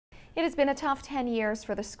It has been a tough 10 years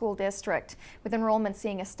for the school district. With enrollment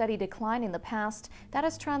seeing a steady decline in the past, that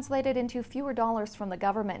has translated into fewer dollars from the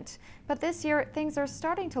government. But this year, things are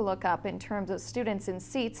starting to look up in terms of students in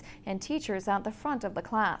seats and teachers at the front of the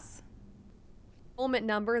class. Enrollment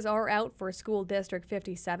numbers are out for School District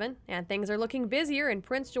 57, and things are looking busier in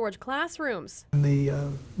Prince George classrooms. When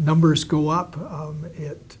the numbers go up,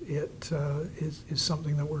 it is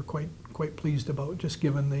something that we're quite pleased about, just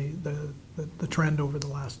given the trend over the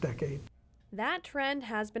last decade. That trend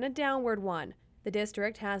has been a downward one. The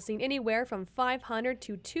district has seen anywhere from 500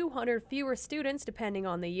 to 200 fewer students depending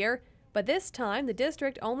on the year, but this time the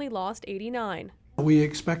district only lost 89. We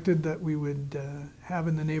expected that we would have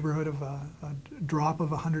in the neighborhood of a drop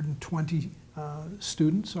of 120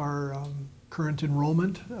 students. Our current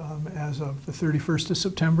enrollment as of the 31st of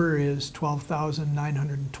September is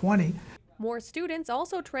 12,920. More students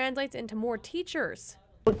also translates into more teachers.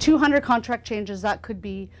 200 contract changes, that could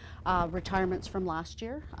be retirements from last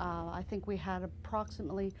year. I think we had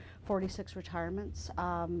approximately 46 retirements.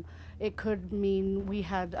 It could mean we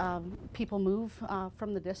had people move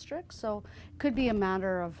from the district, so it could be a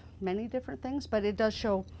matter of many different things, but it does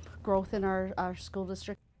show growth in our school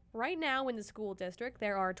district. Right now in the school district,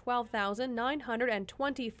 there are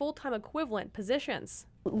 12,920 full-time equivalent positions.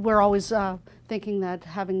 We're always thinking that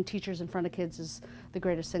having teachers in front of kids is the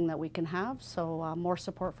greatest thing that we can have, so more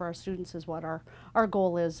support for our students is what our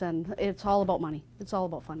goal is, and it's all about money. It's all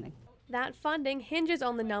about funding. That funding hinges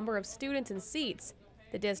on the number of students and seats.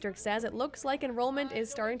 The district says it looks like enrollment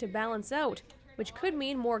is starting to balance out, which could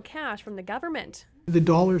mean more cash from the government. The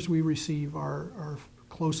dollars we receive are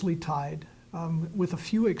closely tied, with a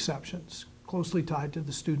few exceptions, closely tied to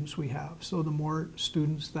the students we have. So the more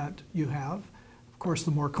students that you have, of course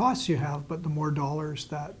the more costs you have, but the more dollars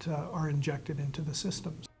that are injected into the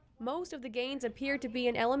systems. Most of the gains appear to be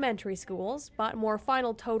in elementary schools, but more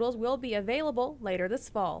final totals will be available later this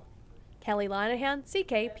fall. Kelly Linehan,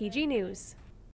 CKPG News.